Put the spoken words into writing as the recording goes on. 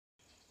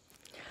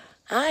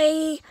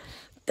Hi,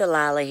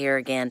 Delilah here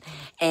again,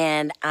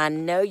 and I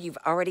know you've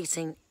already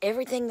seen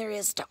everything there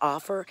is to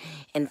offer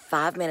in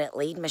 5-minute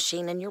lead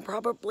machine, and you're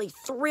probably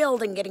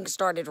thrilled in getting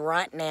started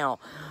right now.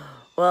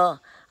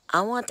 Well,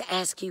 I want to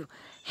ask you,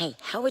 hey,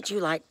 how would you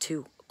like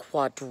to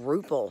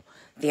quadruple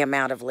the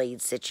amount of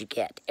leads that you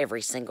get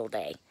every single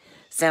day?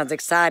 Sounds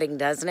exciting,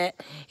 doesn't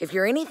it? If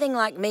you're anything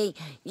like me,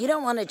 you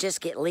don't want to just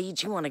get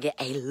leads, you want to get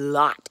a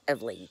lot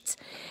of leads.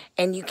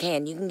 And you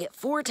can. You can get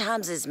 4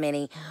 times as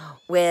many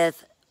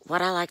with what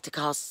I like to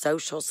call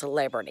Social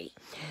Sellebrity.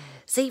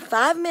 See,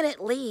 5-minute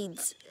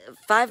leads,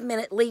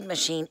 5-minute lead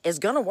machine is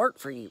going to work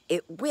for you.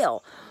 It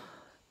will.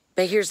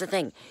 But here's the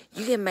thing.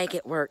 You can make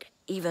it work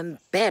even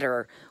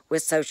better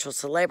with Social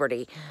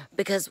Sellebrity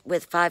because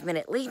with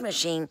 5-minute lead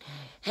machine,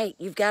 hey,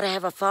 you've got to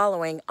have a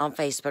following on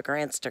Facebook or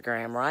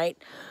Instagram, right?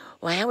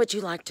 Well, how would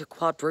you like to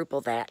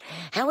quadruple that?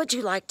 How would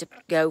you like to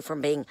go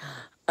from being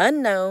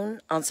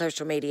unknown on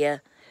social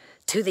media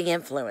to the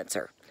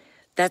influencer?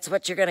 That's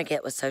what you're going to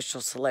get with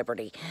Social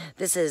Sellebrity.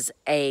 This is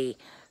a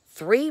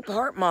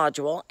 3-part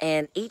module,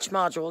 and each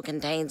module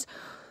contains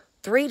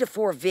 3 to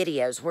 4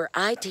 videos where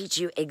I teach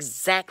you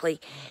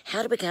exactly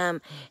how to become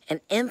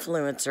an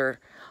influencer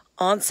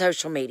on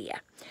social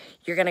media.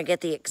 You're going to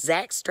get the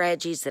exact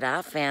strategies that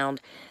I found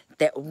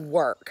that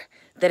work,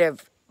 that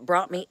have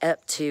brought me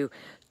up to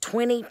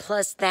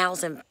 20+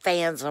 thousand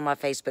fans on my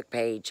Facebook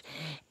page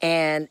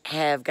and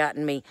have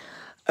gotten me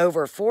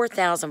over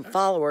 4,000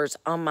 followers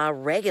on my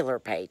regular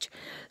page.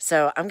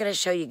 So I'm going to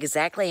show you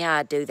exactly how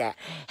I do that,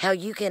 how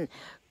you can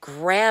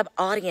grab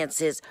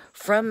audiences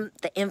from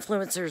the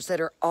influencers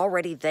that are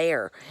already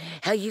there,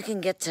 how you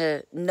can get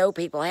to know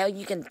people, how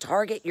you can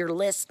target your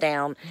list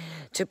down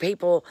to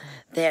people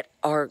that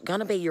are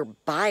going to be your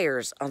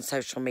buyers on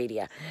social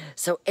media.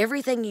 So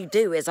everything you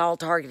do is all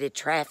targeted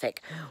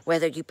traffic,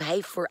 whether you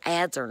pay for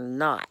ads or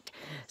not.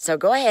 So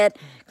go ahead,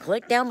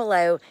 click down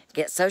below,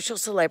 get Social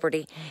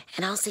Sellebrity,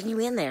 and I'll see you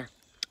in there.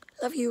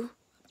 Love you.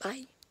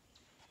 Bye.